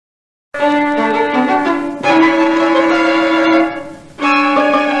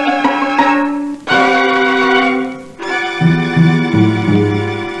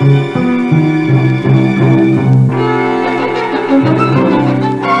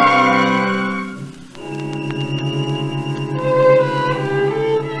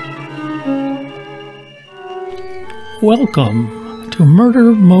Welcome to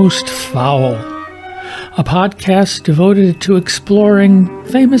Murder Most Foul, a podcast devoted to exploring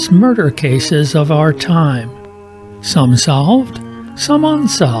famous murder cases of our time. Some solved, some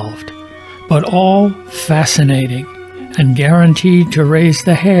unsolved, but all fascinating and guaranteed to raise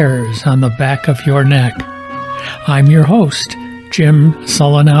the hairs on the back of your neck. I'm your host, Jim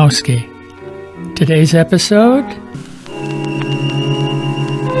Solanowski. Today's episode: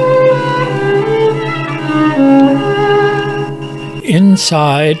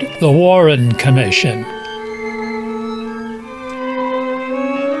 Inside the Warren Commission.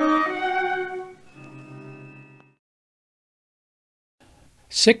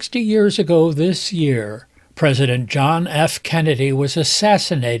 "60 years ago this year, President John F. Kennedy was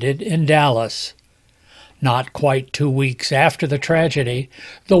assassinated in Dallas. Not quite 2 weeks after the tragedy,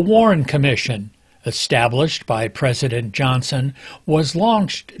 the Warren Commission, established by President Johnson, was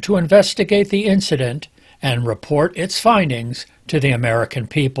launched to investigate the incident and report its findings to the American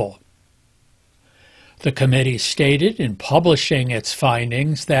people. The committee stated in publishing its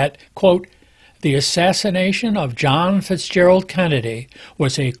findings that, quote, "The assassination of John Fitzgerald Kennedy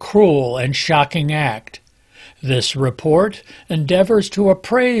was a cruel and shocking act. This report endeavors to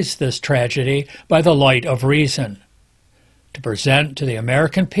appraise this tragedy by the light of reason, to present to the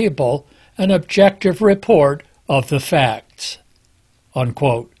American people an objective report of the facts."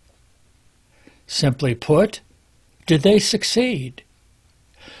 Unquote. Simply put, did they succeed?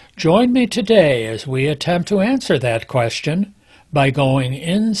 Join me today as we attempt to answer that question by going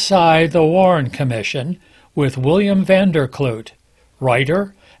inside the Warren Commission with William VanDerKloot,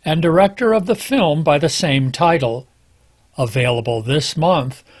 writer and director of the film by the same title, available this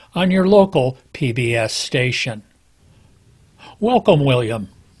month on your local PBS station. Welcome, William.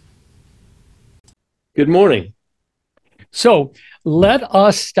 Good morning. So let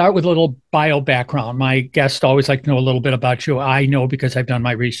us start with a little bio background. My guests always like to know a little bit about you. I know because I've done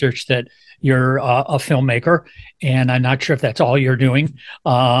my research that you're a filmmaker, and I'm not sure if that's all you're doing.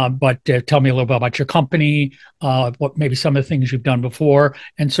 But tell me a little bit about your company, what maybe some of the things you've done before,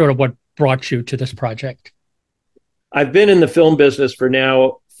 and sort of what brought you to this project. I've been in the film business for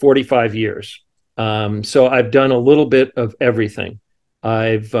now 45 years. So I've done a little bit of everything.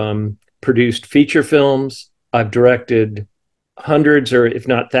 I've produced feature films. I've directed hundreds or if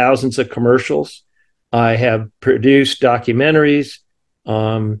not thousands of commercials. I have produced documentaries.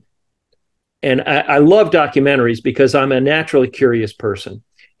 And I love documentaries because I'm a naturally curious person.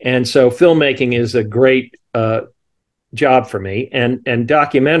 And so filmmaking is a great job for me. And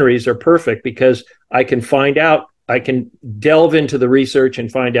documentaries are perfect because I can delve into the research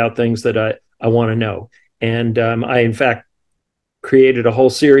and find out things that I want to know. And I, in fact, created a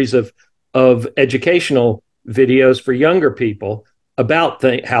whole series of educational videos for younger people about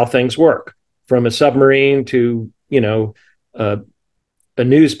how things work, from a submarine to, a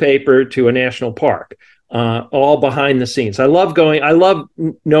newspaper to a national park, all behind the scenes. I love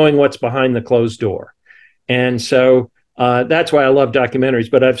knowing what's behind the closed door. And so that's why I love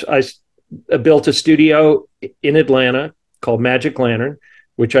documentaries. But I built a studio in Atlanta called Magic Lantern,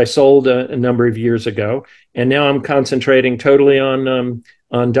 which I sold a number of years ago. And now I'm concentrating totally on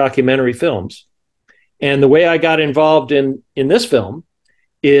documentary films. And the way I got involved in this film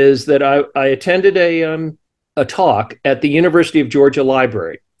is that I attended a talk at the University of Georgia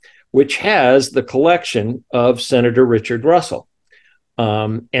Library, which has the collection of Senator Richard Russell.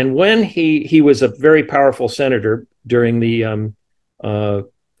 And when he was a very powerful senator during the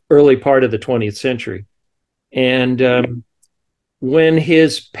early part of the 20th century. And when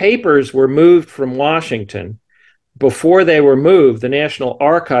his papers were moved from Washington, before they were moved, the National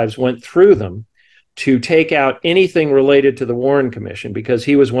Archives went through them to take out anything related to the Warren Commission, because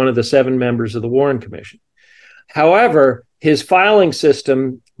he was one of the 7 members of the Warren Commission. However, his filing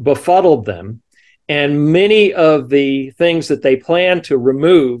system befuddled them, and many of the things that they planned to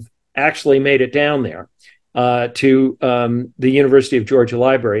remove actually made it down there to the University of Georgia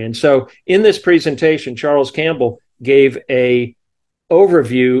Library. And so in this presentation, Charles Campbell gave an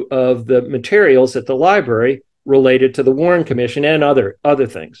overview of the materials at the library related to the Warren Commission and other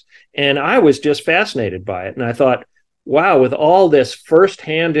things. And I was just fascinated by it. And I thought, wow, with all this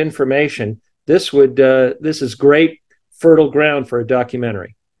firsthand information, this is great fertile ground for a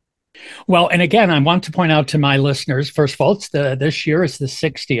documentary. Well, and again, I want to point out to my listeners, first of all, this year is the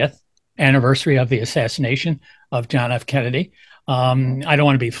 60th anniversary of the assassination of John F. Kennedy. I don't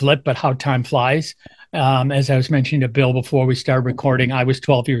want to be flip, but how time flies. As I was mentioning to Bill before we started recording, I was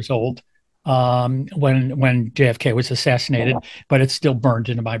 12 years old when JFK was assassinated, but it's still burned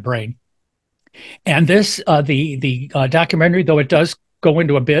into my brain. And this, the documentary, though it does go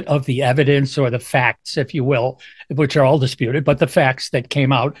into a bit of the evidence or the facts, if you will, which are all disputed, but the facts that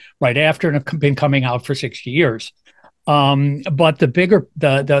came out right after and have been coming out for 60 years. But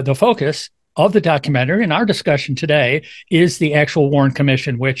the focus of the documentary and our discussion today is the actual Warren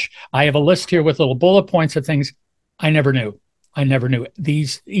Commission, which I have a list here with little bullet points of things I never knew. I never knew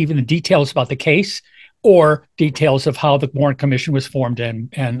these, even the details about the case or details of how the Warren Commission was formed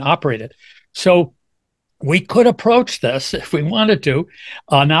and operated. So we could approach this if we wanted to,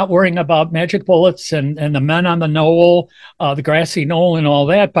 not worrying about magic bullets and the men on the knoll, the grassy knoll and all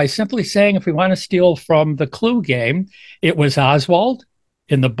that, by simply saying, if we want to steal from the clue game, it was Oswald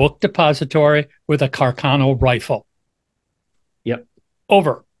in the book depository with a Carcano rifle. Yep.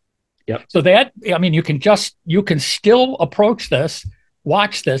 Over. Yep. So that, I mean, you can still approach this,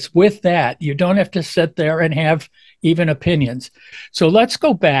 watch this with that. You don't have to sit there and have even opinions. So let's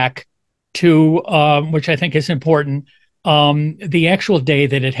go back to, which I think is important, the actual day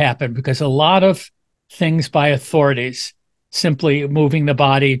that it happened, because a lot of things by authorities simply moving the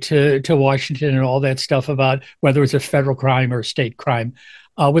body to Washington and all that stuff about whether it was a federal crime or a state crime,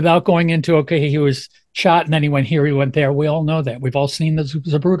 without going into, okay, he was shot and then he went here, he went there. We all know that. We've all seen the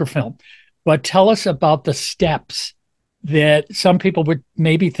Zapruder film. But tell us about the steps that some people would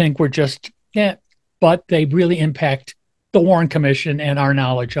maybe think were just, but they really impact the Warren Commission and our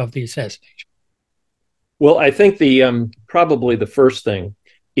knowledge of the assassination. Well, I think probably the first thing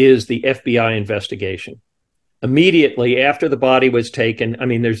is the FBI investigation. Immediately after the body was taken, I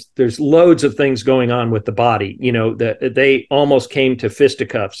mean, there's loads of things going on with the body. You know, they almost came to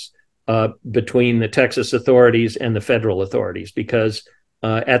fisticuffs between the Texas authorities and the federal authorities because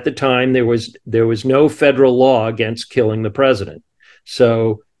at the time there was no federal law against killing the president.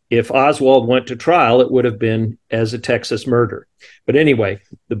 So if Oswald went to trial, it would have been as a Texas murder. But anyway,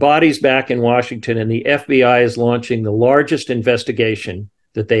 the body's back in Washington, and the FBI is launching the largest investigation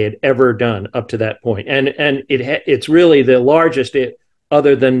that they had ever done up to that point. And it's really the largest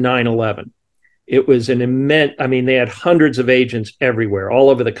other than 9/11. It was an immense, I mean, they had hundreds of agents everywhere, all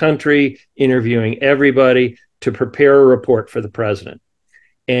over the country, interviewing everybody to prepare a report for the president.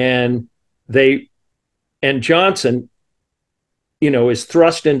 And Johnson, is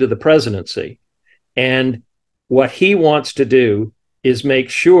thrust into the presidency. And what he wants to do is make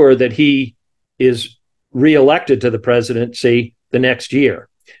sure that he is reelected to the presidency the next year.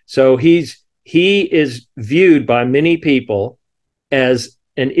 So he is viewed by many people as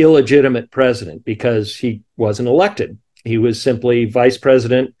an illegitimate president because he wasn't elected. He was simply vice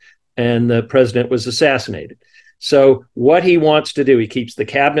president and the president was assassinated. So what he wants to do, he keeps the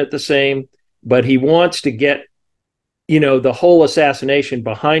cabinet the same, but he wants to get the whole assassination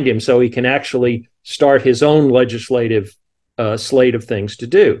behind him so he can actually start his own legislative slate of things to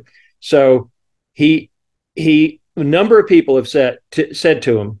do. So a number of people have said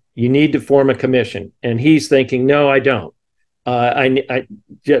to him, you need to form a commission. And he's thinking, no, I don't. The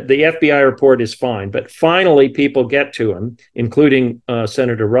FBI report is fine. But finally, people get to him, including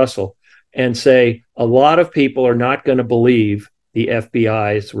Senator Russell, and say, a lot of people are not going to believe the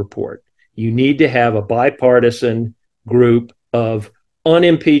FBI's report. You need to have a bipartisan group of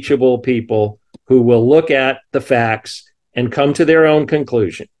unimpeachable people who will look at the facts and come to their own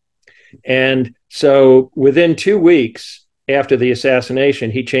conclusion. And so within 2 weeks after the assassination,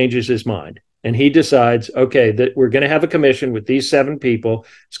 he changes his mind and he decides, okay, that we're going to have a commission with these 7 people.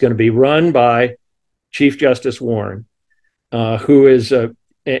 It's going to be run by Chief Justice Warren, who is a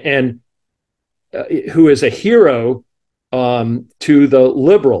hero to the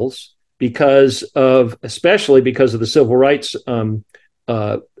liberals especially because of the civil rights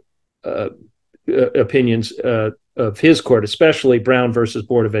opinions of his court, especially Brown versus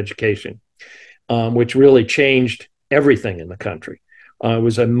Board of Education, which really changed everything in the country. It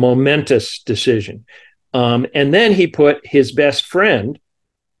was a momentous decision. And then he put his best friend,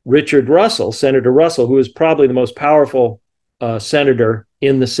 Senator Russell, who was probably the most powerful senator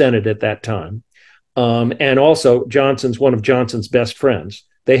in the Senate at that time, and also one of Johnson's best friends.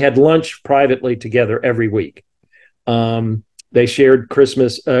 They had lunch privately together every week. They shared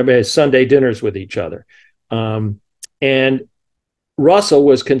Sunday dinners with each other. And Russell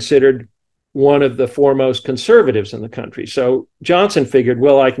was considered one of the foremost conservatives in the country. So Johnson figured,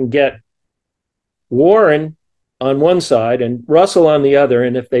 well, I can get Warren on one side and Russell on the other.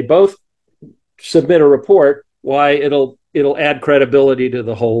 And if they both submit a report, why, it'll add credibility to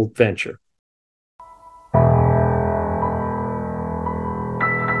the whole venture.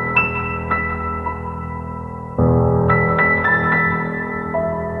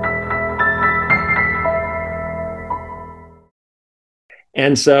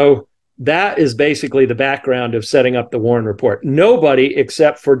 And so that is basically the background of setting up the Warren Report. Nobody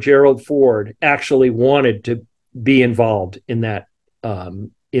except for Gerald Ford actually wanted to be involved in that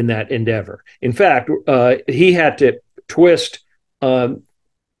endeavor. In fact, he had to twist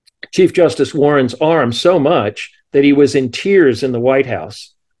Chief Justice Warren's arm so much that he was in tears in the White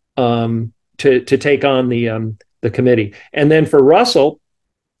House to take on the committee. And then for Russell,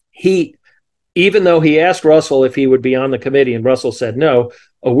 even though he asked Russell if he would be on the committee and Russell said no,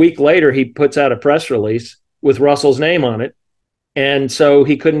 a week later he puts out a press release with Russell's name on it, and so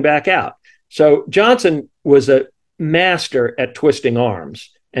he couldn't back out. So Johnson was a master at twisting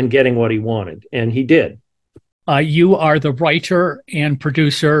arms and getting what he wanted, and he did. You are the writer and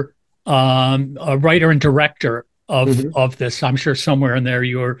producer, a writer and director of this. I'm sure somewhere in there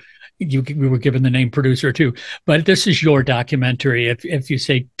you were given the name producer too, but this is your documentary. If you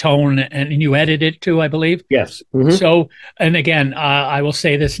say tone, and you edit it too, I believe. Yes. So, and again, I will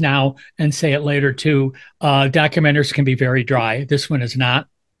say this now and say it later too. Documentaries can be very dry. This one is not.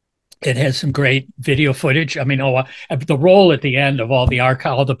 It has some great video footage. I mean, the roll at the end of all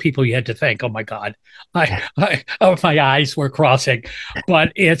the people you had to thank. Oh my God, my eyes were crossing.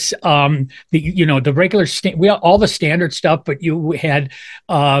 But it's the regular all the standard stuff. But you had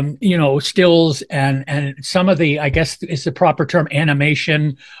stills and some of the, I guess is the proper term,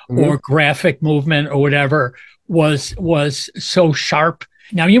 animation or graphic movement or whatever was so sharp.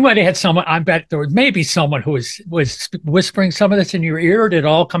 Now, you might have had someone, I bet there was maybe someone who was whispering some of this in your ear. Or did it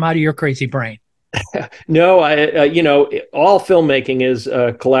all come out of your crazy brain? No, all filmmaking is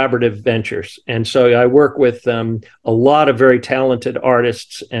collaborative ventures. And so I work with a lot of very talented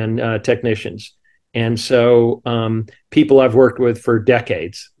artists and technicians. And so people I've worked with for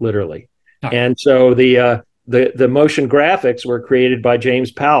decades, literally. Right. And so the motion graphics were created by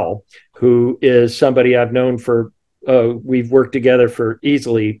James Powell, who is somebody I've known for we've worked together for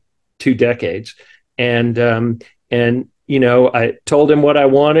easily 2 decades. And I told him what I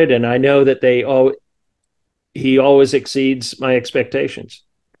wanted, and I know that he always exceeds my expectations.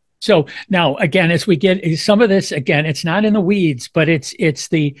 So now, again, as we get some of this, again, it's not in the weeds, but it's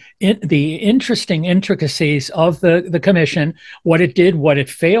the interesting intricacies of the commission, what it did, what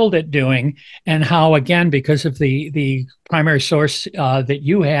it failed at doing, and how, again, because of the primary source that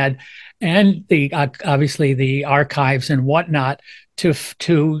you had, and obviously the archives and whatnot,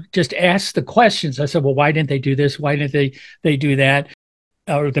 to just ask the questions. I said, well, why didn't they do this? Why didn't they do that?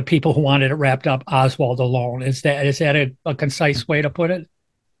 Or the people who wanted it wrapped up Oswald alone. Is that a concise way to put it?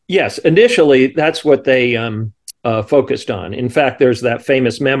 Yes, initially that's what they focused on. In fact, there's that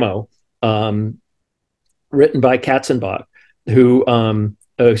famous memo written by Katzenbach, who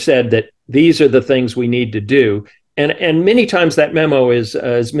said that these are the things we need to do. And many times that memo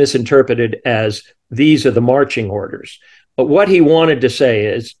is misinterpreted as these are the marching orders. But what he wanted to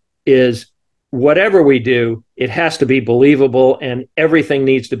say is whatever we do, it has to be believable and everything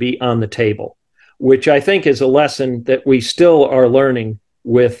needs to be on the table, which I think is a lesson that we still are learning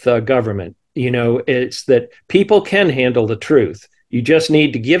with government. It's that people can handle the truth. You just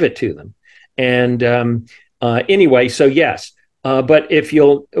need to give it to them. And anyway, so yes. But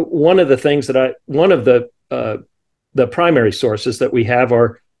one of the primary sources that we have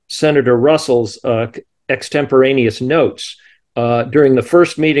are Senator Russell's extemporaneous notes during the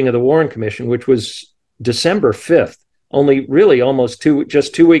first meeting of the Warren Commission, which was December 5th, only really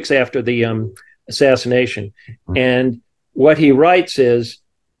just 2 weeks after the assassination. And what he writes is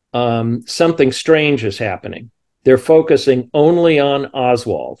something strange is happening. They're focusing only on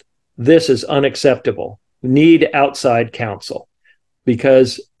Oswald. This is unacceptable. Need outside counsel.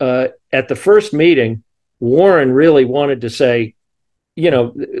 Because at the first meeting, Warren really wanted to say,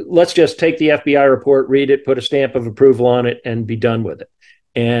 let's just take the FBI report, read it, put a stamp of approval on it, and be done with it.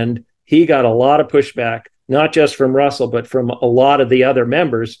 And he got a lot of pushback, not just from Russell, but from a lot of the other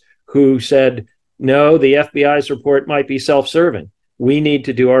members who said, no, the FBI's report might be self-serving. We need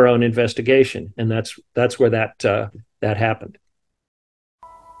to do our own investigation. And that's where that happened.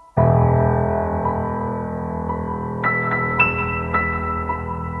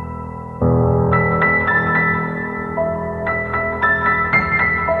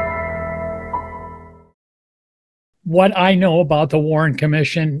 What I know about the Warren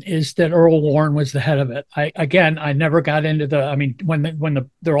Commission is that Earl Warren was the head of it. I never got into when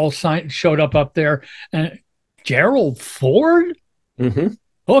they're all showed up there, and Gerald Ford. Mm-hmm.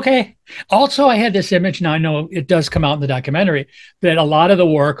 Okay. Also, I had this image. Now I know it does come out in the documentary that a lot of the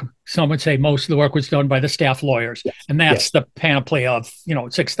work, some would say most of the work, was done by the staff lawyers, yes. And that's the panoply of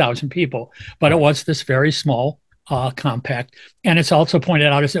 6,000 people. But it was this very small compact, and it's also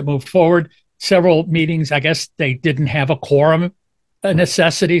pointed out as it moved forward. Several meetings, I guess they didn't have a quorum a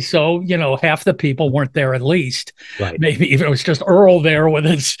necessity. So, half the people weren't there at least. Right. Maybe even it was just Earl there with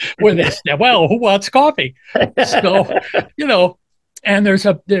his, well, who wants coffee? So, you know, and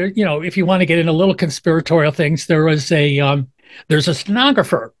if you want to get into little conspiratorial things, there's a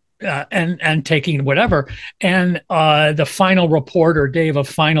stenographer and taking whatever. And the final report or day of a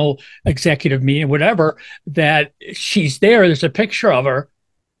final executive meeting, whatever, that she's there, there's a picture of her,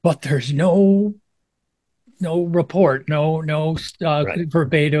 but there's no report, no Right.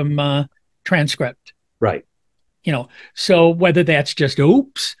 verbatim transcript. Right. So whether that's just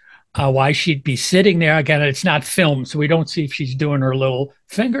oops, why she'd be sitting there again, it's not filmed, so we don't see if she's doing her little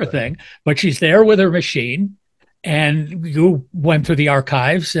finger thing, but she's there with her machine, and you went through the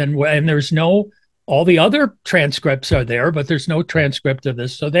archives, and there's no. All the other transcripts are there, but there's no transcript of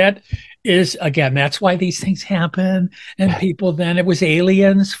this. So that is, again, that's why these things happen. And people then, it was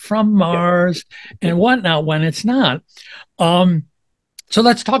aliens from Mars and whatnot when it's not. So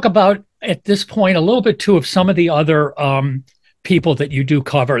let's talk about at this point a little bit too of some of the other people that you do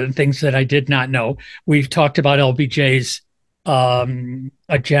cover and things that I did not know. We've talked about LBJ's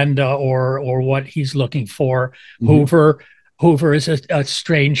agenda or what he's looking for. Mm-hmm. Hoover is a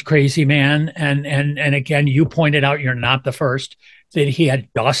strange, crazy man, and again, you pointed out you're not the first that he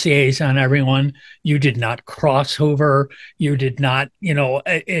had dossiers on everyone. You did not cross Hoover. You did not.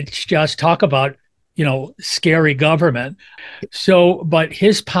 It's just talk about scary government. So, but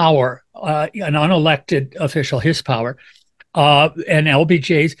his power, an unelected official, his power, and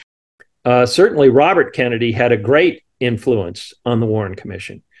LBJ's. Certainly, Robert Kennedy had a great influence on the Warren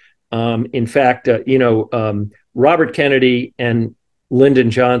Commission. In fact, Robert Kennedy and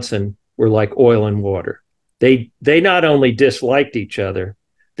Lyndon Johnson were like oil and water. They not only disliked each other,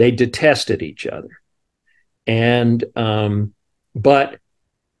 they detested each other. And but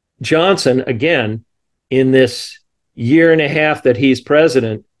Johnson, again, in this year and a half that he's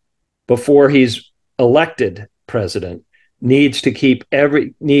president, before he's elected president, needs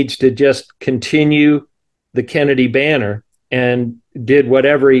to just continue the Kennedy banner, and did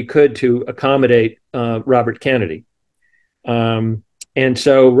whatever he could to accommodate Robert Kennedy. And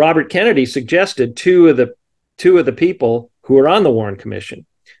so Robert Kennedy suggested two of the people who were on the Warren Commission,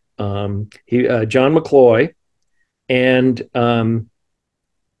 John McCloy and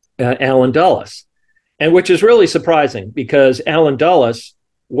Allen Dulles, and which is really surprising because Allen Dulles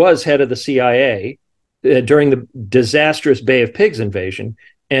was head of the CIA during the disastrous Bay of Pigs invasion,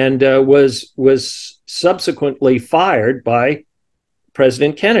 and was subsequently fired by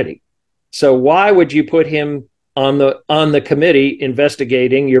President Kennedy. So why would you put him on the committee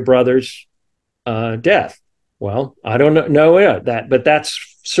investigating your brother's death? Well, I don't know that, but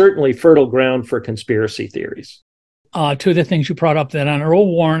that's certainly fertile ground for conspiracy theories. Two of the things you brought up, that on Earl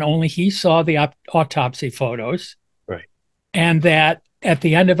Warren, only he saw the autopsy photos. Right. And that at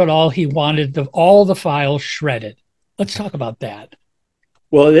the end of it all, he wanted all the files shredded. Let's talk about that.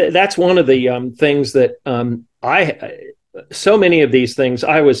 Well, that's one of the things that so many of these things,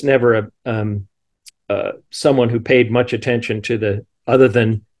 I was never someone who paid much attention to other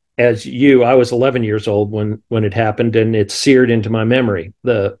than as you. I was 11 years old when it happened, and it's seared into my memory,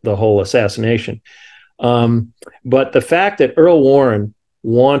 the whole assassination. But the fact that Earl Warren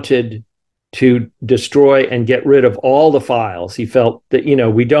wanted to destroy and get rid of all the files, he felt that,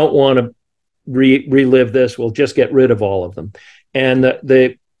 we don't want to relive this. We'll just get rid of all of them. And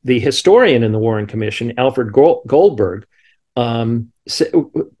the historian in the Warren Commission, Alfred Goldberg,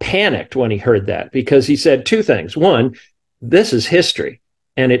 panicked when he heard that, because he said two things. One, this is history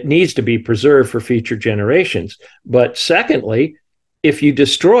and it needs to be preserved for future generations. But secondly, if you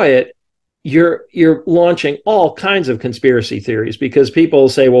destroy it, you're launching all kinds of conspiracy theories, because people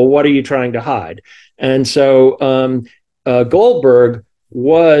say, well, what are you trying to hide? And so Goldberg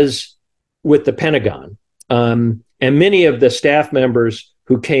was with the Pentagon. And many of the staff members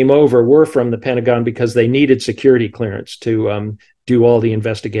who came over were from the Pentagon because they needed security clearance to do all the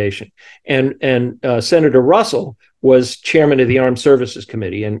investigation. And Senator Russell was chairman of the Armed Services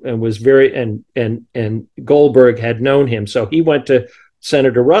Committee and was and Goldberg had known him. So he went to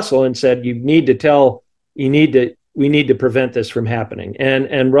Senator Russell and said, we need to prevent this from happening.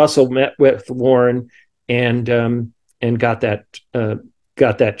 And Russell met with Warren and got that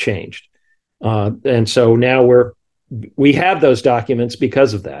changed. And so now we have those documents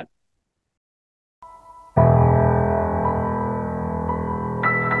because of that.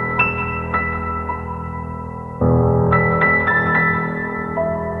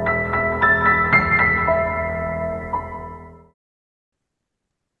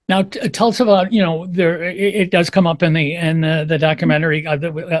 Now, tell us about, there it does come up in the documentary.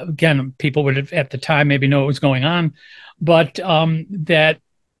 Again, people would have at the time maybe know what was going on, but that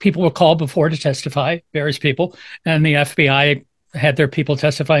people were called before to testify, various people, and the FBI had their people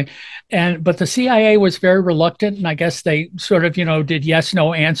testifying, but the CIA was very reluctant, and I guess they sort of did yes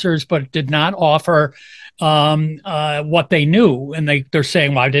no answers, but did not offer what they knew, and they're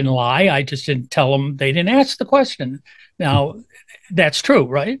saying, well, I didn't lie, I just didn't tell them, they didn't ask the question. Now, that's true,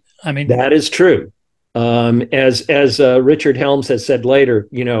 right? I mean, that is true. As Richard Helms has said later,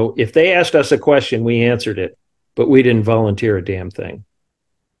 if they asked us a question, we answered it, but we didn't volunteer a damn thing.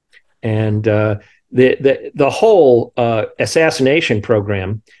 And the whole assassination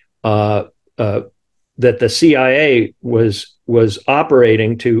program that the CIA was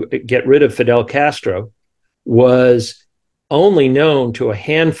operating to get rid of Fidel Castro was only known to a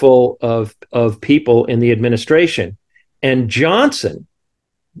handful of people in the administration. And Johnson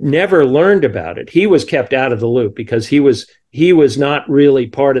never learned about it. He was kept out of the loop because he was not really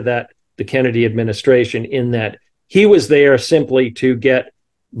part of the Kennedy administration, in that he was there simply to get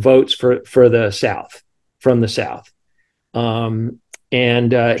votes for the South, from the South.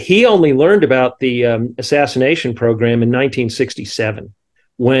 And he only learned about the assassination program in 1967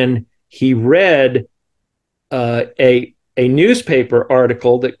 when he read a newspaper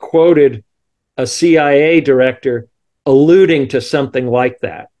article that quoted a CIA director alluding to something like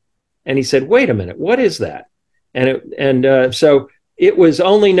that. And he said, wait a minute, what is that? So it was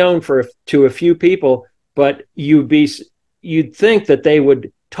only known to a few people, but you'd think that they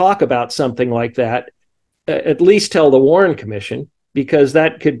would talk about something like that, at least tell the Warren Commission, because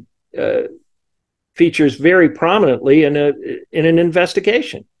that could features very prominently in an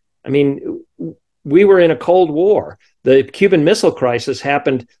investigation. I mean, we were in a Cold War. The Cuban Missile Crisis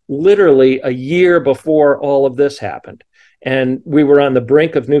happened literally a year before all of this happened. And we were on the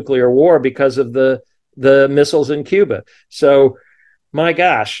brink of nuclear war because of the missiles in Cuba. So, my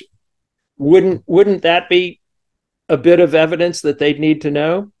gosh, wouldn't that be a bit of evidence that they'd need to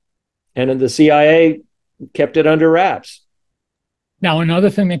know? And the CIA kept it under wraps. Now, another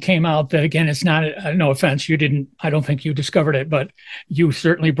thing that came out that, again, it's not, no offense, I don't think you discovered it, but you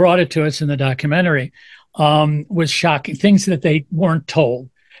certainly brought it to us in the documentary, was shocking, things that they weren't told.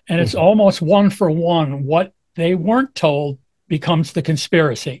 And it's almost one for one. What they weren't told becomes the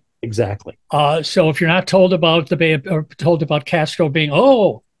conspiracy. Exactly. So if you're not told about told about Castro being,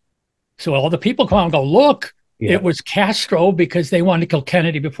 so all the people come out and go, look, it was Castro because they wanted to kill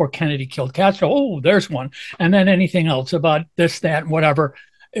Kennedy before Kennedy killed Castro. Oh, there's one. And then anything else about this, that, and whatever.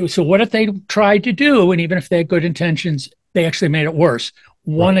 So what if they tried to do, and even if they had good intentions, they actually made it worse?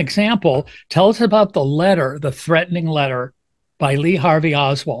 One example, tell us about the letter, the threatening letter by Lee Harvey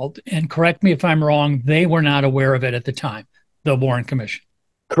Oswald. And correct me if I'm wrong, they were not aware of it at the time, the Warren Commission.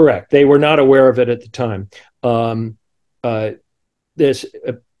 Correct. They were not aware of it at the time.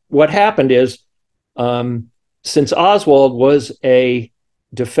 What happened is, since Oswald was a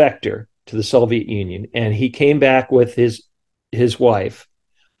defector to the Soviet Union, and he came back with his wife,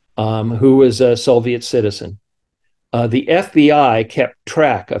 who was a Soviet citizen, the FBI kept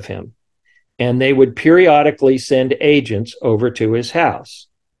track of him, and they would periodically send agents over to his house.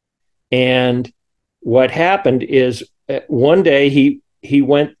 And what happened is, one day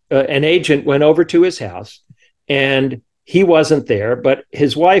an agent went over to his house, and he wasn't there, but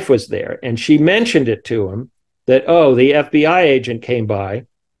his wife was there, and she mentioned it to him that, the FBI agent came by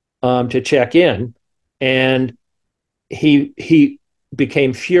to check in, and he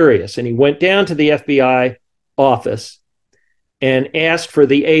became furious, and he went down to the FBI office and asked for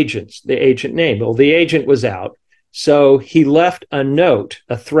the agent name. Well, the agent was out, so he left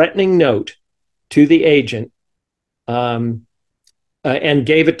a threatening note to the agent, and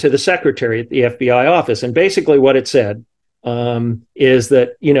gave it to the secretary at the FBI office. And basically what it said is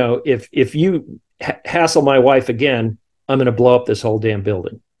that, if you hassle my wife again, I'm going to blow up this whole damn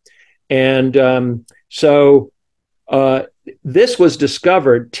building. And so this was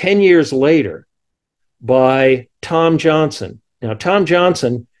discovered 10 years later by Tom Johnson. Now, Tom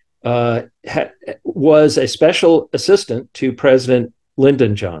Johnson was a special assistant to President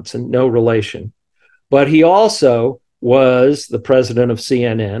Lyndon Johnson, no relation, but he also was the president of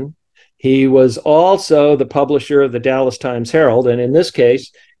CNN. He was also the publisher of the Dallas Times-Herald. And in this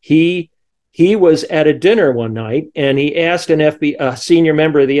case, he was at a dinner one night, and he asked a senior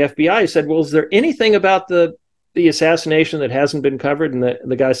member of the FBI, he said, well, is there anything about the assassination that hasn't been covered? And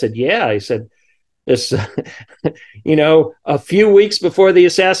the guy said, yeah. He said, this, a few weeks before the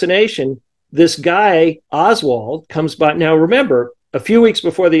assassination, this guy, Oswald, comes by. Now, remember, a few weeks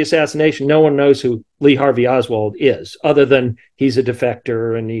before the assassination, no one knows who Lee Harvey Oswald is, other than he's a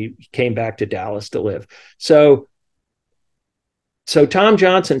defector and he came back to Dallas to live. So Tom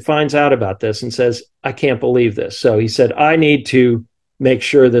Johnson finds out about this and says, I can't believe this. So he said, I need to make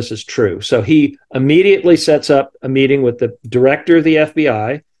sure this is true. So he immediately sets up a meeting with the director of the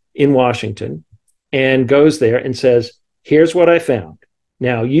FBI in Washington and goes there and says, here's what I found.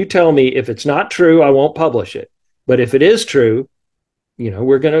 Now, you tell me if it's not true, I won't publish it. But if it is true,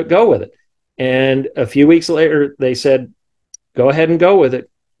 we're going to go with it. And a few weeks later, they said, go ahead and go with it.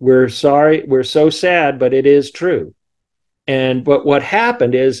 We're sorry. We're so sad, but it is true. But what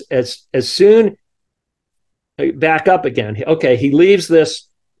happened is as soon, back up again. Okay, he leaves this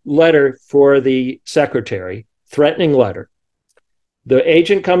letter for the secretary, threatening letter. The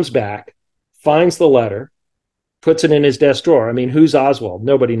agent comes back, finds the letter, puts it in his desk drawer. I mean, who's Oswald?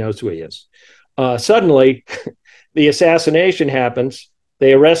 Nobody knows who he is. Suddenly, the assassination happens.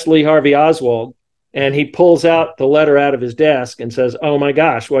 They arrest Lee Harvey Oswald, and he pulls out the letter out of his desk and says, oh my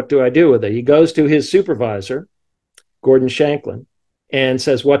gosh, what do I do with it? He goes to his supervisor, Gordon Shanklin, and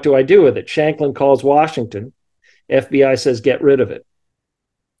says, what do I do with it? Shanklin calls Washington. FBI says, get rid of it.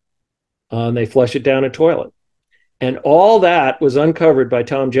 They flush it down a toilet. And all that was uncovered by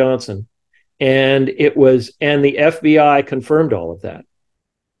Tom Johnson. And the FBI confirmed all of that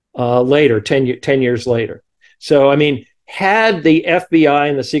later, 10 years later. So, I mean, had the FBI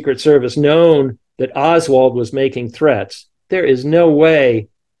and the Secret Service known that Oswald was making threats, there is no way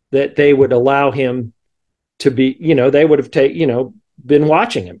that they would allow him to be, they would have been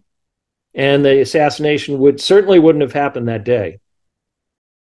watching him. And the assassination certainly wouldn't have happened that day.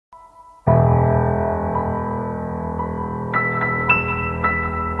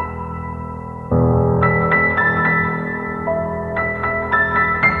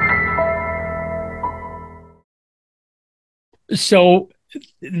 So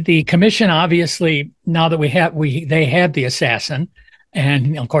the commission, obviously, now that they had the assassin,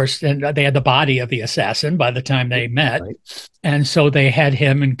 and of course they had the body of the assassin by the time they met, right. And so they had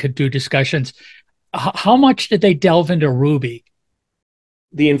him and could do discussions. How much did they delve into Ruby?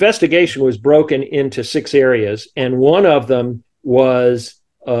 The investigation was broken into 6 areas, and one of them was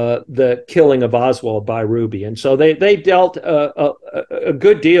the killing of Oswald by Ruby, and so they dealt a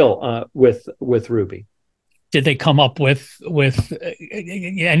good deal with Ruby. Did they come up with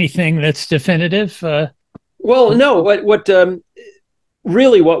anything that's definitive? Well, no. What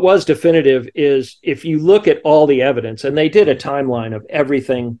was definitive is if you look at all the evidence, and they did a timeline of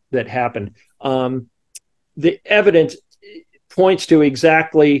everything that happened. The evidence points to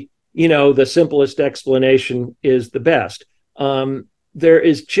exactly, the simplest explanation is the best. There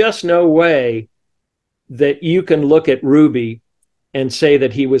is just no way that you can look at Ruby and say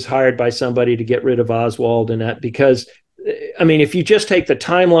that he was hired by somebody to get rid of Oswald, and that, because, I mean, if you just take the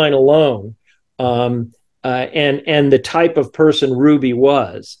timeline alone, and the type of person Ruby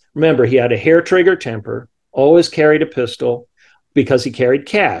was, remember, he had a hair trigger temper, always carried a pistol because he carried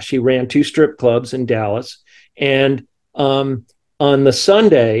cash. He ran 2 strip clubs in Dallas. And on the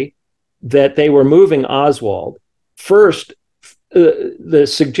Sunday that they were moving Oswald, first, the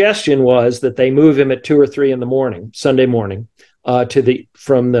suggestion was that they move him at 2 or 3 in the morning, Sunday morning,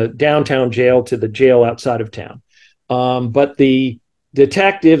 from the downtown jail to the jail outside of town. But the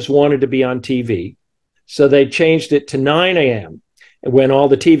detectives wanted to be on TV, so they changed it to 9 a.m. when all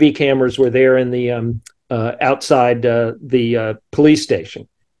the TV cameras were there in the outside the police station.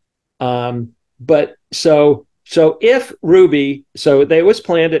 But so if Ruby, they was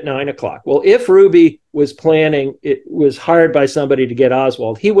planned at 9 o'clock. Well, if Ruby was was hired by somebody to get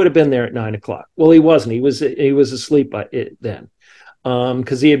Oswald, he would have been there at 9 o'clock. Well, he wasn't. He was asleep by then,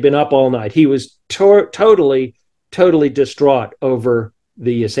 because he had been up all night. He was totally distraught over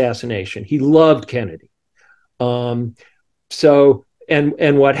the assassination. He loved Kennedy. And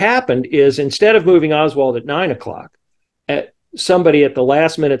what happened is, instead of moving Oswald at 9 o'clock, somebody at the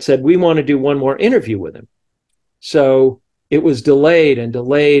last minute said, we want to do one more interview with him. So it was delayed and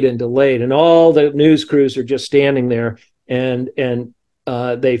delayed and delayed, and all the news crews are just standing there, and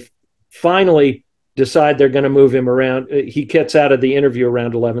they finally decide they're going to move him around. He gets out of the interview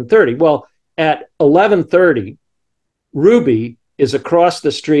around 11:30. Well, at 11:30, Ruby is across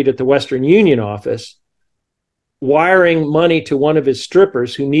the street at the Western Union office, wiring money to one of his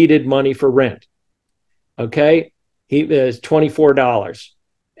strippers who needed money for rent. Okay, he is $24.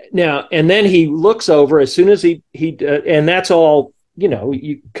 Now, and then he looks over as soon as he and that's all,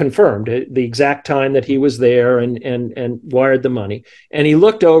 you confirmed the exact time that he was there and wired the money. And he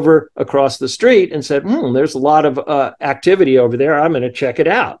looked over across the street and said, there's a lot of activity over there. I'm going to check it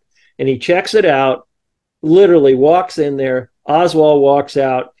out. And he checks it out, literally walks in there. Oswald walks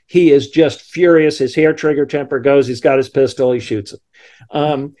out. He is just furious. His hair trigger temper goes. He's got his pistol. He shoots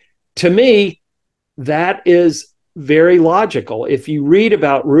him. To me, that is very logical. If you read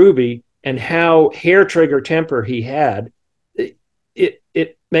about Ruby and how hair trigger temper he had,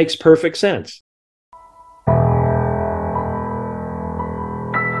 it makes perfect sense.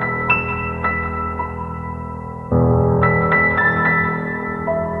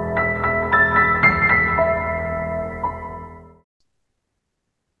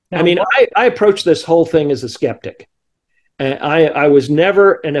 I mean, I approach this whole thing as a skeptic. I was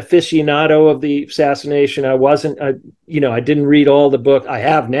never an aficionado of the assassination. I wasn't, I didn't read all the book. I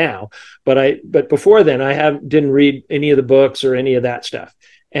have now, but before then, didn't read any of the books or any of that stuff.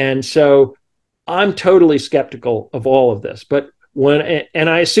 And so I'm totally skeptical of all of this. But and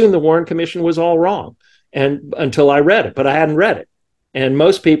I assumed the Warren Commission was all wrong, and until I read it, but I hadn't read it. And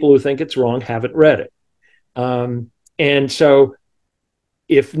most people who think it's wrong haven't read it. And so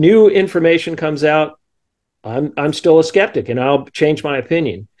if new information comes out, I'm still a skeptic, and I'll change my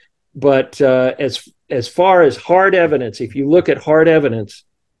opinion. But as far as hard evidence, if you look at hard evidence,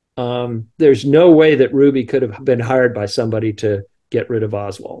 there's no way that Ruby could have been hired by somebody to get rid of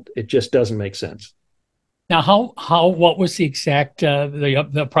Oswald. It just doesn't make sense. Now, what was the exact the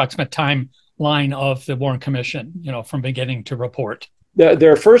approximate timeline of the Warren Commission? From beginning to report.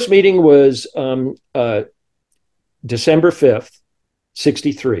 Their first meeting was December 5th,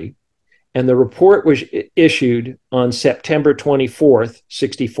 1963. And the report was issued on September 24th,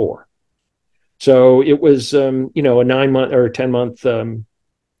 1964. So it was, a 9-month or 10-month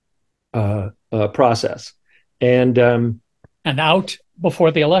process. And out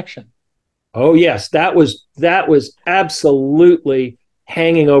before the election. Oh, yes. That was absolutely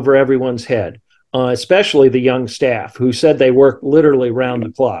hanging over everyone's head, especially the young staff who said they worked literally round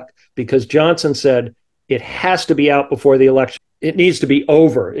the clock, because Johnson said it has to be out before the election. It needs to be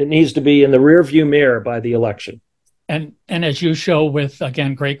over. It needs to be in the rearview mirror by the election. And as you show with,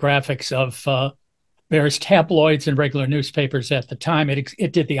 again, great graphics of various tabloids and regular newspapers at the time,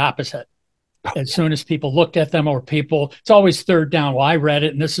 it did the opposite. As soon as people looked at them, it's always third down. Well, I read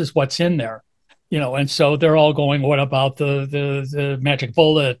it and this is what's in there. And so they're all going, what about the magic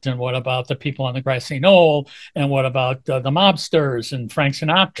bullet? And what about the people on the grassy knoll? And what about the mobsters and Frank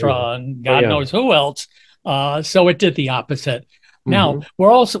Sinatra and God knows who else? So it did the opposite. Now,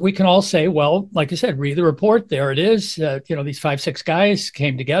 we can all say, well, like I said, read the report. There it is. These 5-6 guys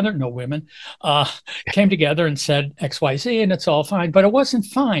came together, no women, came together and said X, Y, Z, and it's all fine. But it wasn't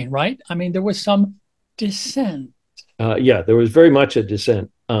fine, right? I mean, there was some dissent. There was very much a dissent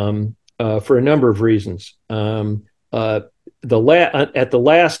for a number of reasons. At the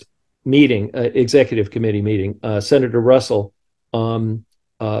last meeting, executive committee meeting, Senator Russell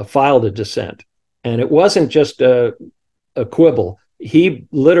filed a dissent. And it wasn't just a quibble. He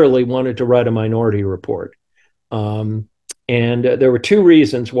literally wanted to write a minority report. And there were two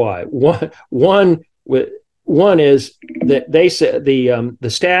reasons why. One is that they said the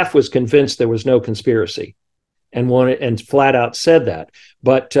staff was convinced there was no conspiracy and flat out said that.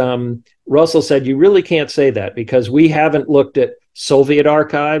 But Russell said, you really can't say that because we haven't looked at Soviet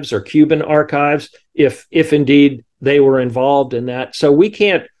archives or Cuban archives, if indeed they were involved in that. So we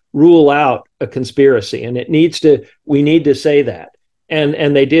can't rule out a conspiracy, and we need to say that.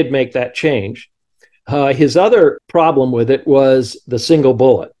 And they did make that change. His other problem with it was the single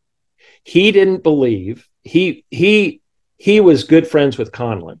bullet. He didn't believe, he was good friends with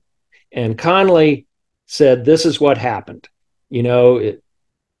Connally, and Connally said, this is what happened. The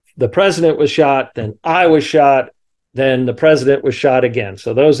president was shot, then I was shot, then the president was shot again.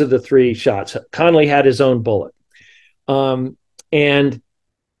 So those are the three shots. Connally had his own bullet. And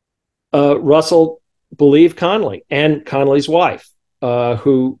Russell believed Connally and Connally's wife,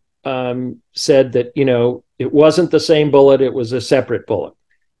 who said that, it wasn't the same bullet, it was a separate bullet.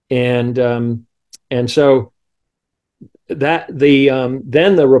 And so that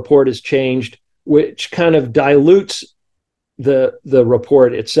then the report is changed, which kind of dilutes the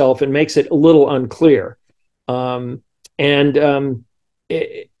report itself and makes it a little unclear. And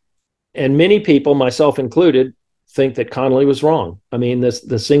many people, myself included, think that Connally was wrong. I mean,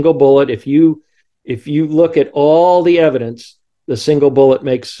 the single bullet, if you look at all the evidence, the single bullet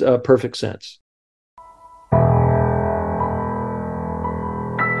makes perfect sense.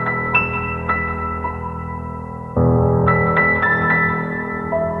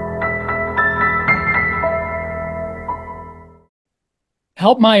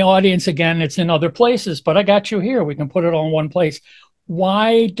 Help my audience again. It's in other places, but I got you here. We can put it all in one place.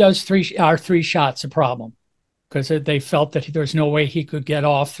 Why does are three shots a problem? Because they felt that there's no way he could get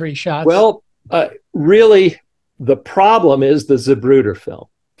off three shots? Well, really, The problem is the Zapruder film,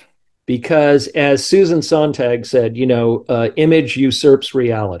 because as Susan Sontag said, image usurps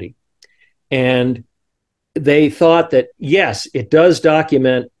reality. And they thought that, yes, it does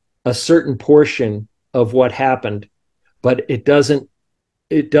document a certain portion of what happened, but it doesn't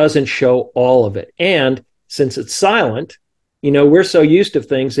show all of it. And since it's silent, we're so used to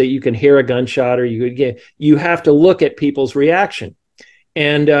things that you can hear a gunshot, or you have to look at people's reaction.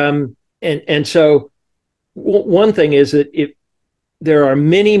 And so one thing is that there are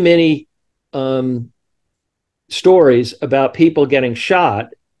many stories about people getting shot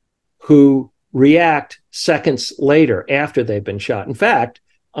who react seconds later after they've been shot. In fact,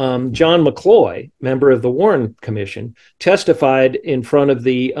 John McCloy, member of the Warren Commission, testified in front of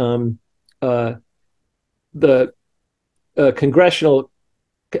the Congressional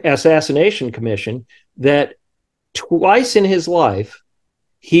Assassination Commission that twice in his life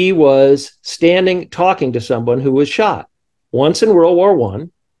he was standing talking to someone who was shot. Once in World War I,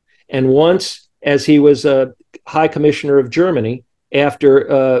 and once as he was a High Commissioner of Germany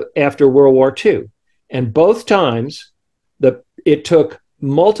after World War II. And both times, it took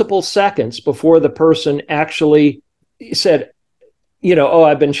multiple seconds before the person actually said, oh,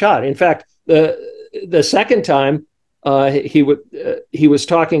 I've been shot. In fact, the second time, he was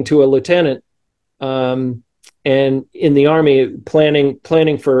talking to a lieutenant, and in the Army,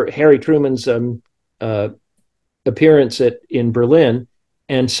 planning for Harry Truman's appearance in Berlin,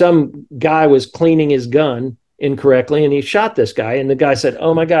 and some guy was cleaning his gun incorrectly, and he shot this guy. And the guy said,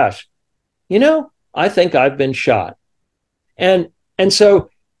 "Oh my gosh, I think I've been shot." And so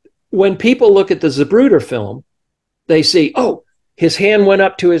when people look at the Zapruder film, they see, oh, his hand went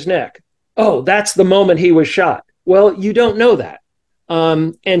up to his neck. Oh, that's the moment he was shot. Well, you don't know that.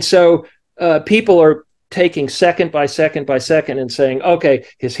 And so people are taking second by second by second and saying, okay,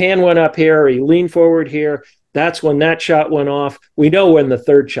 his hand went up here, or he leaned forward here. That's when that shot went off. We know when the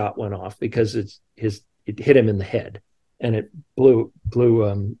third shot went off because it hit him in the head, and it blew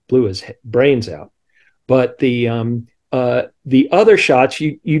his brains out. But the other shots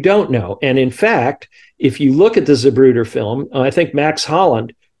you don't know. And in fact, if you look at the Zapruder film, I think Max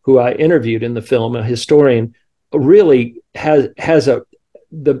Holland, who I interviewed in the film, a historian, really has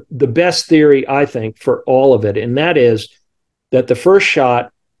the best theory, I think, for all of it, and that is that the first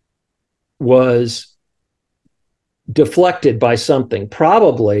shot was deflected by something,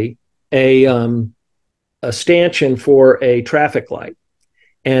 probably a stanchion for a traffic light,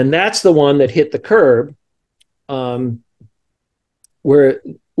 and that's the one that hit the curb, where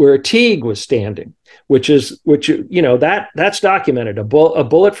Teague was standing, which that's documented. A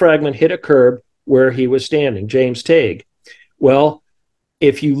bullet fragment hit a curb where he was standing, James Teague. Well,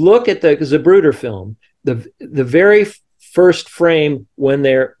 if you look at the Zapruder film, the very first frame when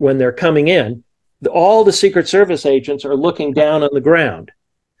they're coming in, all the Secret Service agents are looking down on the ground.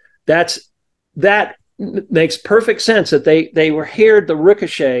 That makes perfect sense that they were heard the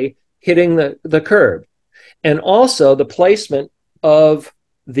ricochet hitting the curb. And also the placement of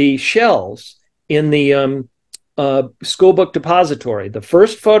the shells in the school book depository, the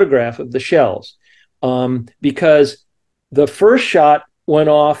first photograph of the shells, because the first shot went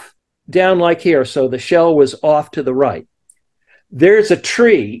off down like here, so the shell was off to the right. There's a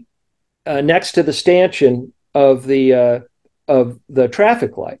tree next to the stanchion of the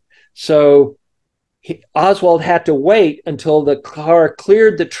traffic light, so Oswald had to wait until the car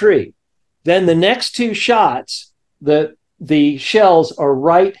cleared the tree. Then the next two shots, the shells are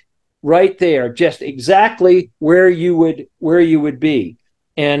right there, just exactly where you would be,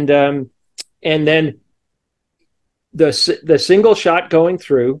 and then the single shot going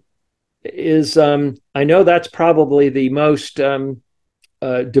through is I know that's probably the most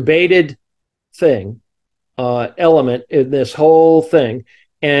debated thing, element in this whole thing,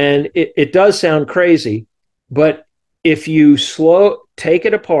 and it does sound crazy, but if you take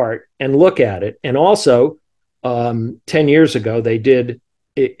it apart and look at it, and also 10 years ago they did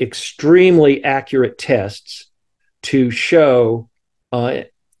extremely accurate tests to show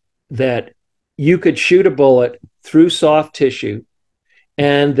that you could shoot a bullet through soft tissue,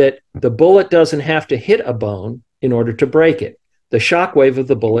 and that the bullet doesn't have to hit a bone in order to break it. The shockwave of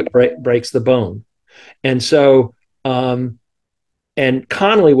the bullet breaks the bone. And so, and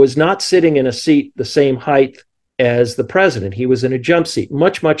Connally was not sitting in a seat the same height as the president. He was in a jump seat,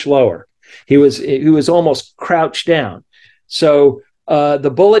 much, much lower. He was almost crouched down. So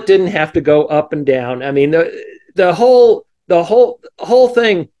the bullet didn't have to go up and down. I mean, the whole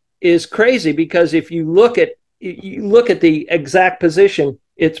thing is crazy, because if you look at the exact position,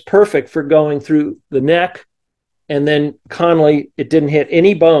 it's perfect for going through the neck. And then Connally, it didn't hit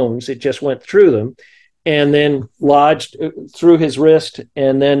any bones. It just went through them. and then lodged through his wrist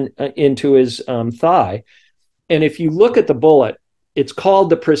and then into his thigh. And if you look at the bullet, it's called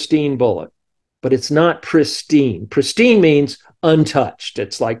the pristine bullet, but it's not pristine. Pristine means untouched.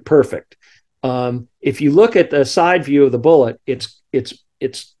 It's like perfect. If you look at the side view of the bullet, it's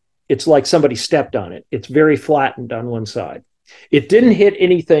like somebody stepped on it. It's very flattened on one side. It didn't hit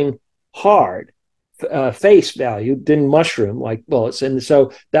anything hard, face value, didn't mushroom like bullets. And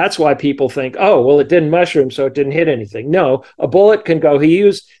so that's why people think, oh, well, it didn't mushroom, so it didn't hit anything. No, a bullet can go. He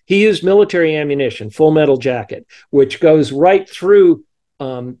used military ammunition, full metal jacket, which goes right through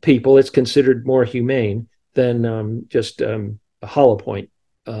people. It's considered more humane than just a hollow point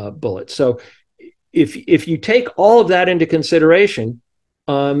bullet. So if you take all of that into consideration,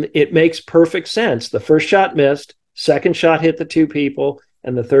 it makes perfect sense. The first shot missed, second shot hit the two people,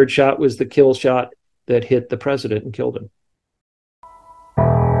 and the third shot was the kill shot that hit the president and killed him.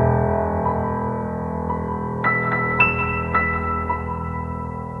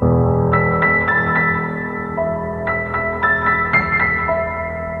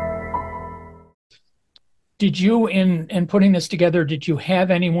 Did you, in putting this together, did you have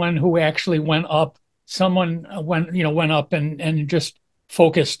anyone who actually went up? Someone went up and just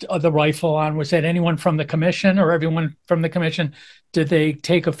focused the rifle on? Was that anyone from the commission or everyone from the commission? Did they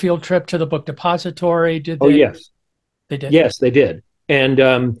take a field trip to the book depository? Did they? Oh, yes, they did. Yes, they did,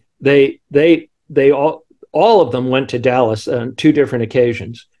 and they all of them went to Dallas on two different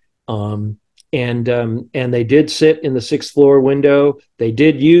occasions, and they did sit in the sixth floor window. They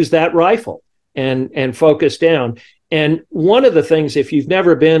did use that rifle and focus down. And one of the things, if you've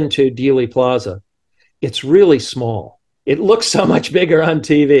never been to Dealey Plaza, it's really small. It looks so much bigger on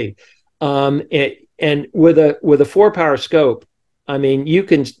TV. And with a 4-power scope, I mean, you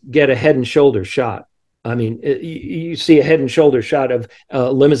can get a head and shoulder shot. I mean, you see a head and shoulder shot of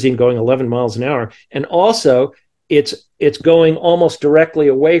a limousine going 11 miles an hour. And also it's going almost directly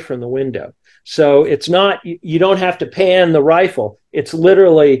away from the window. So it's not, you don't have to pan the rifle. It's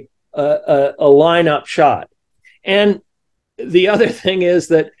literally a lineup shot. And the other thing is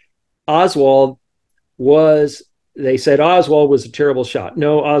that they said Oswald was a terrible shot.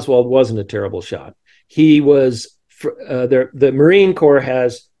 No, Oswald wasn't a terrible shot. He was, the Marine Corps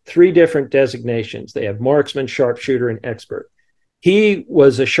has 3 different designations. They have marksman, sharpshooter, and expert. He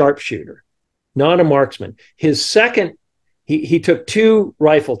was a sharpshooter, not a marksman. His second, he took 2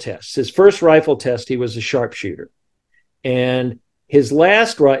 rifle tests. His first rifle test, he was a sharpshooter. And his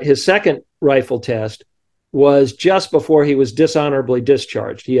second rifle test was just before he was dishonorably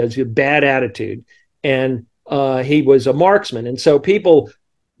discharged. He has a bad attitude, and he was a marksman. And so people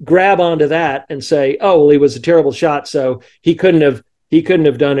grab onto that and say, oh, well, he was a terrible shot, so he couldn't have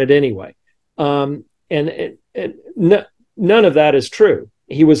done it anyway. None of that is true.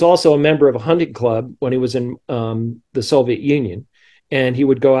 He was also a member of a hunting club when he was in the Soviet Union, and he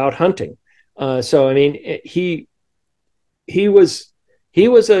would go out hunting. So, I mean, he was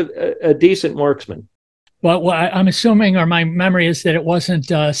a decent marksman. Well, I'm assuming, or my memory is that it wasn't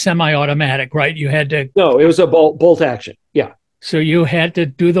semi-automatic, right? You had to. No, it was a bolt action. Yeah. So you had to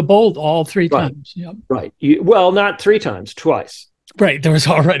do the bolt all 3 times. Yep. Right. Well, not 3 times, twice. Right. There was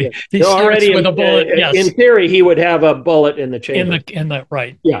already these already with a bullet. Yes. In theory, he would have a bullet in the chamber. In the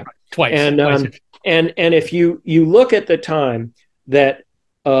right. Yeah. Right. Twice. And if you look at the time that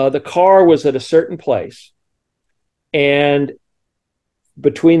the car was at a certain place, and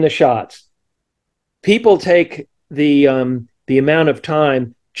between the shots, people take the amount of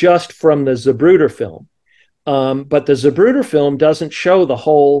time just from the Zapruder film, but the Zapruder film doesn't show the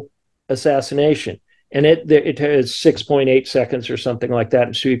whole assassination, and it has 6.8 seconds or something like that.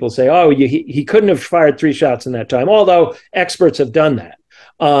 And so people say, "Oh, he couldn't have fired 3 shots in that time," although experts have done that.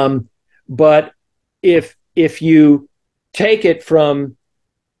 But if you take it from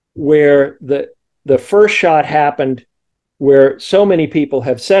where the first shot happened, where so many people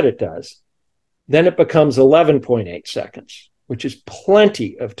have said it does, then it becomes 11.8 seconds, which is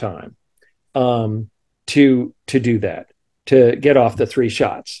plenty of time to do that, to get off the 3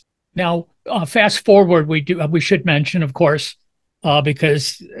 shots. Now, fast forward, we should mention, of course,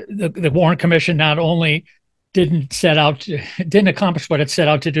 because the Warren Commission not only didn't accomplish what it set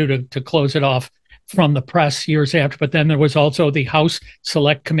out to do to close it off from the press years after, but then there was also the House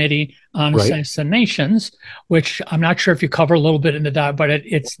Select Committee on Assassinations, which I'm not sure if you cover a little bit in the doc, but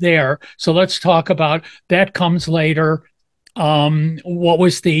it's there. So let's talk about that. Comes later. What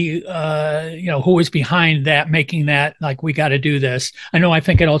was the who was behind that, making that, like, we got to do this? I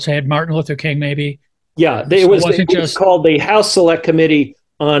think it also had Martin Luther King, maybe. Yeah, it was called the House Select Committee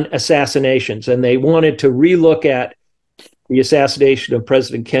on Assassinations, and they wanted to relook at the assassination of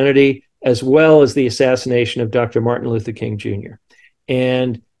President Kennedy as well as the assassination of Dr. Martin Luther King Jr.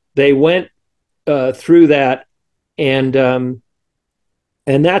 And they went through that, and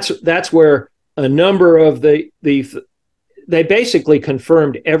that's where a number of they basically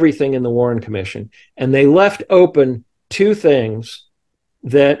confirmed everything in the Warren Commission, and they left open two things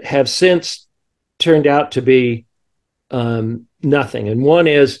that have since turned out to be nothing. And one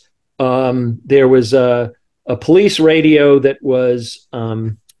is there was a police radio that was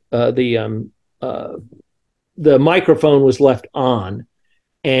the microphone was left on,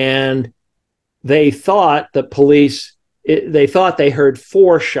 and they thought the police they thought they heard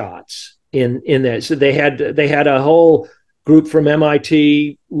 4 shots in there. So they had a whole group from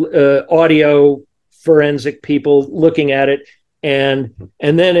MIT audio forensic people looking at it, and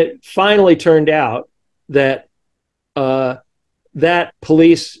then it finally turned out that that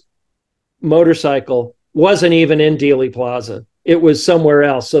police motorcycle wasn't even in Dealey Plaza. It was somewhere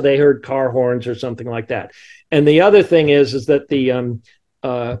else. So they heard car horns or something like that. And the other thing is that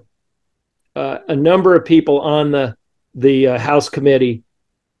a number of people on the House committee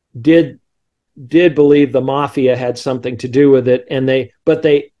did believe the mafia had something to do with it, and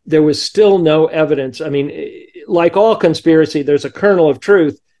there was still no evidence. I mean, like all conspiracy, there's a kernel of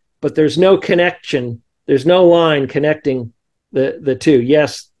truth, but there's no connection. There's no line connecting the two.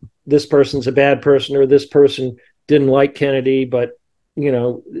 Yes, this person's a bad person, or this person didn't like Kennedy, but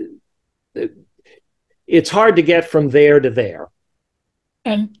it's hard to get from there to there.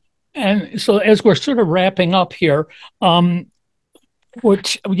 And so as we're sort of wrapping up here,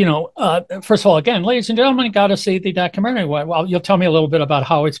 which, first of all, again, ladies and gentlemen, you got to see the documentary. Well, you'll tell me a little bit about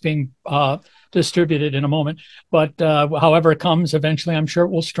how it's being distributed in a moment. But however it comes, eventually, I'm sure it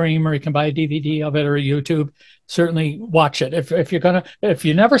will stream, or you can buy a DVD of it, or a YouTube. Certainly watch it. If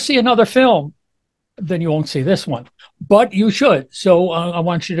you never see another film, then you won't see this one. But you should. So I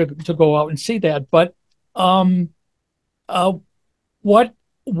want you to go out and see that. But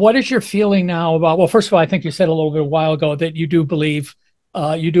what is your feeling now about? Well, first of all, I think you said a little bit a while ago that you do believe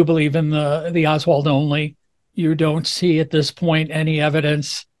in the Oswald only. You don't see at this point any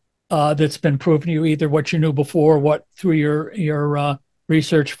evidence that's been proven to you, either what you knew before, what through your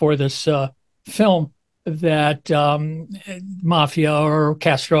research for this film, that Mafia or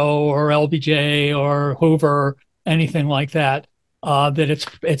Castro or LBJ or Hoover, anything like that. That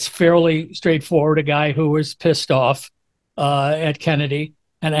it's fairly straightforward. A guy who was pissed off at Kennedy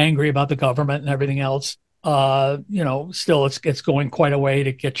and angry about the government and everything else. Still it's going quite a way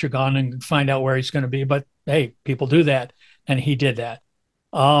to get your gun and find out where he's going to be. But hey, people do that, and he did that.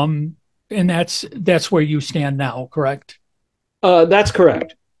 And that's where you stand now, correct? That's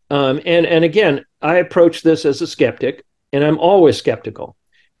correct. And again, I approach this as a skeptic, and I'm always skeptical.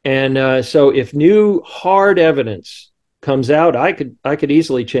 And so if new hard evidence comes out, I could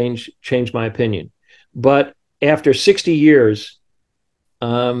easily change my opinion. But after 60 years,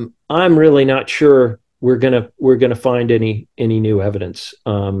 I'm really not sure we're gonna find any new evidence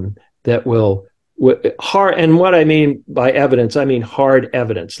that will hard. And what I mean by evidence, I mean hard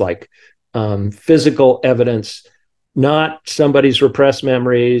evidence, like physical evidence, not somebody's repressed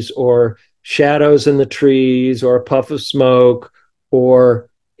memories or shadows in the trees or a puff of smoke or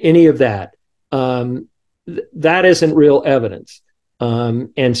any of that. That isn't real evidence.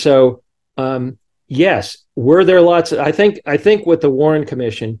 And so, yes, were there lots of, I think with the Warren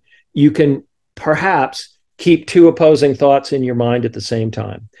Commission, you can perhaps keep two opposing thoughts in your mind at the same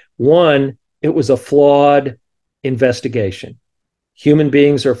time. One, it was a flawed investigation. Human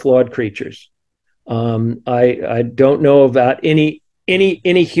beings are flawed creatures. I don't know about any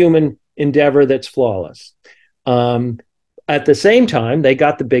human endeavor that's flawless. At the same time, they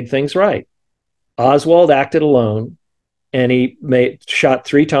got the big things right. Oswald acted alone, and he shot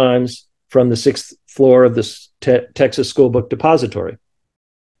 3 times from the 6th floor of the Texas School Book Depository.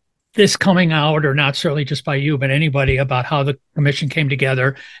 This coming out, or not certainly just by you, but anybody, about how the commission came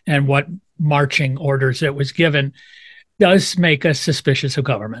together and what marching orders it was given, does make us suspicious of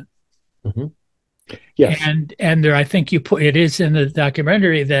government. Mm-hmm. Yes. And there, I think it is in the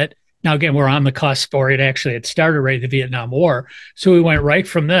documentary that, now again, we're on the cusp, or it started already, the Vietnam War. So we went right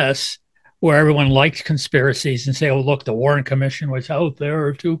from this, where everyone liked conspiracies and say, oh, look, the Warren Commission was out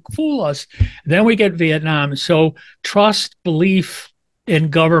there to fool us. Then we get Vietnam. So trust, belief in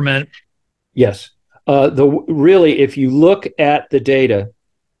government. Yes. Really, if you look at the data,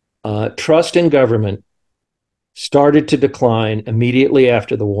 trust in government started to decline immediately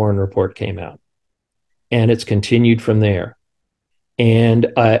after the Warren report came out. And it's continued from there.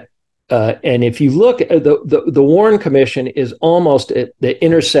 And if you look at the Warren Commission is almost at the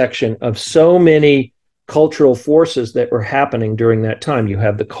intersection of so many cultural forces that were happening during that time. You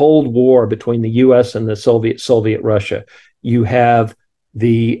have the Cold War between the U.S. and the Soviet Russia. You have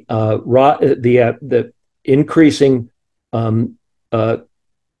the increasing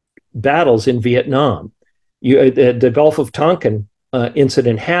battles in Vietnam. The Gulf of Tonkin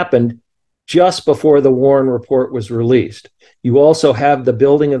incident happened just before the Warren Report was released. You also have the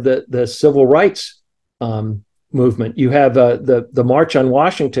building of the civil rights movement. You have the March on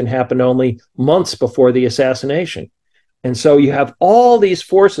Washington happened only months before the assassination. And so you have all these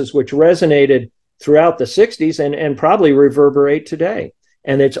forces which resonated throughout the 60s and probably reverberate today.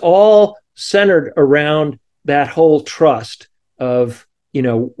 And it's all centered around that whole trust of,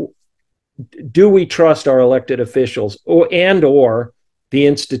 do we trust our elected officials or the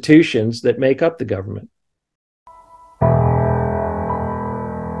institutions that make up the government?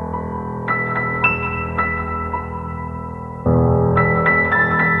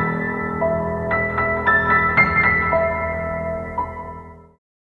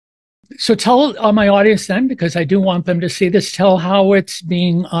 So tell my audience then, because I do want them to see this, tell how it's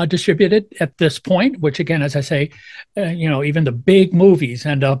being distributed at this point, which again, as I say, even the big movies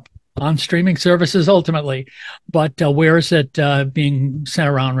end up on streaming services ultimately. But where is it being sent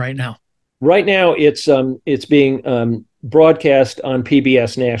around right now? Right now, it's being broadcast on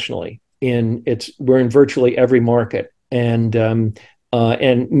PBS nationally. We're in virtually every market, and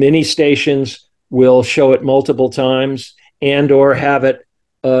many stations will show it multiple times or have it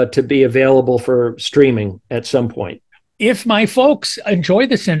to be available for streaming at some point. If my folks enjoy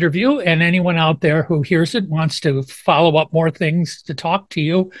this interview and anyone out there who hears it wants to follow up more things to talk to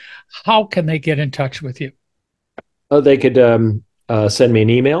you, how can they get in touch with you? They could send me an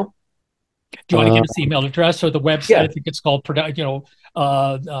email. Do you want to give us the email address or the website? Yeah. I think it's called, I don't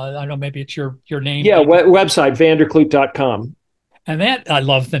know, maybe it's your name. Yeah, website, vanderkloot.com. And I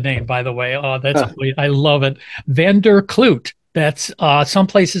love the name, by the way. Oh, that's great. I love it. VanDerKloot. That's some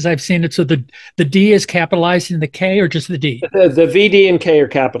places I've seen it. So the D is capitalized in the K, or just the D? The VD and K are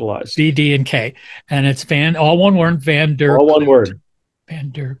capitalized. VD and K. And it's all one word, VanDerKloot. All one word.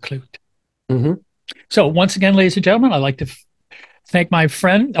 VanDerKloot. Mm-hmm. So once again, ladies and gentlemen, I'd like to thank my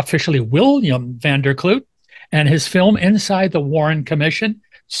friend, officially William VanDerKloot, and his film Inside the Warren Commission,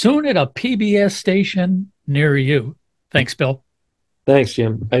 soon at a PBS station near you. Thanks, Bill. Thanks,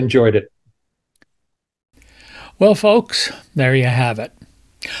 Jim. I enjoyed it. Well, folks, there you have it.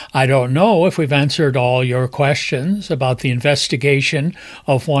 I don't know if we've answered all your questions about the investigation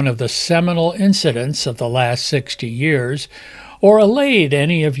of one of the seminal incidents of the last 60 years, or allayed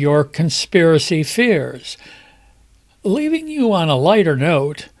any of your conspiracy fears. Leaving you on a lighter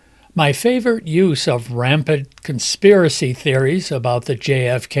note, my favorite use of rampant conspiracy theories about the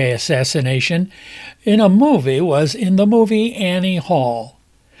JFK assassination in a movie was in the movie Annie Hall.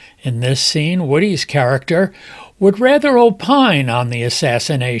 In this scene, Woody's character would rather opine on the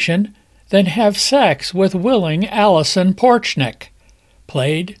assassination than have sex with willing Allison Porchnick,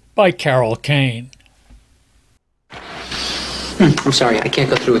 played by Carol Kane. I'm sorry, I can't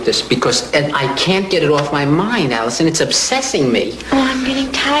go through with this because I can't get it off my mind, Allison. It's obsessing me. Oh, I'm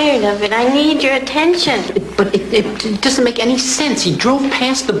getting tired of it. I need your attention. But it doesn't make any sense. He drove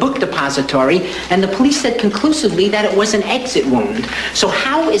past the book depository, and the police said conclusively that it was an exit wound. So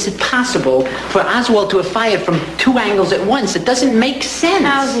how is it possible for Oswald to have fired from two angles at once? It doesn't make sense.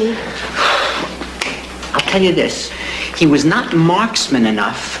 Alvy. I'll tell you this. He was not marksman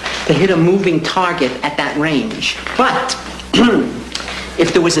enough to hit a moving target at that range. But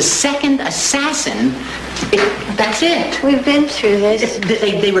if there was a second assassin, that's it. We've been through this.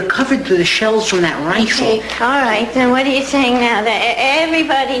 They recovered the shells from that rifle. Okay, all right. Then what are you saying now? That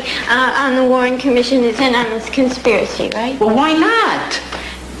everybody on the Warren Commission is in on this conspiracy, right? Well, why not?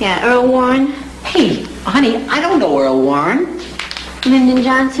 Yeah, Earl Warren. Hey, honey, I don't know Earl Warren. Lyndon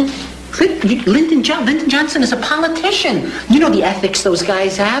Johnson. Lyndon Johnson is a politician. You know the ethics those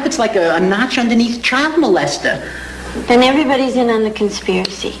guys have. It's like a notch underneath child molester. Then everybody's in on the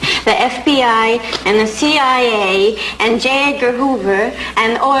conspiracy. The FBI and the CIA and J. Edgar Hoover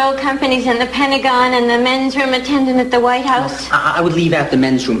and oil companies and the Pentagon and the men's room attendant at the White House. I would leave out the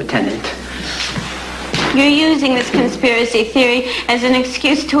men's room attendant. You're using this conspiracy theory as an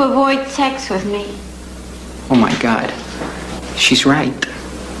excuse to avoid sex with me. Oh, my God. She's right.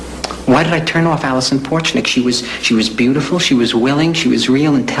 Why did I turn off Allison Porchnick? She was beautiful, she was willing, she was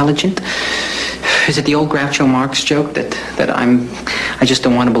real intelligent. Is it the old Groucho Marx joke that I just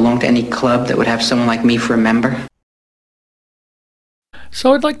don't want to belong to any club that would have someone like me for a member?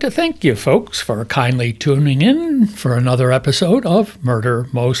 So I'd like to thank you folks for kindly tuning in for another episode of Murder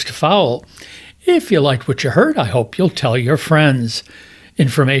Most Foul. If you liked what you heard, I hope you'll tell your friends.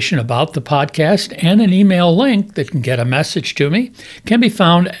 Information about the podcast and an email link that can get a message to me can be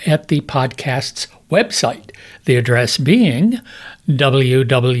found at the podcast's website, the address being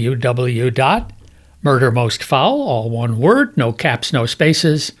www.murdermostfoul, all one word, no caps, no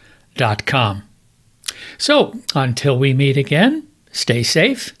spaces.com. So, until we meet again, stay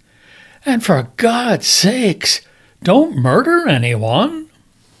safe, and for God's sakes, don't murder anyone.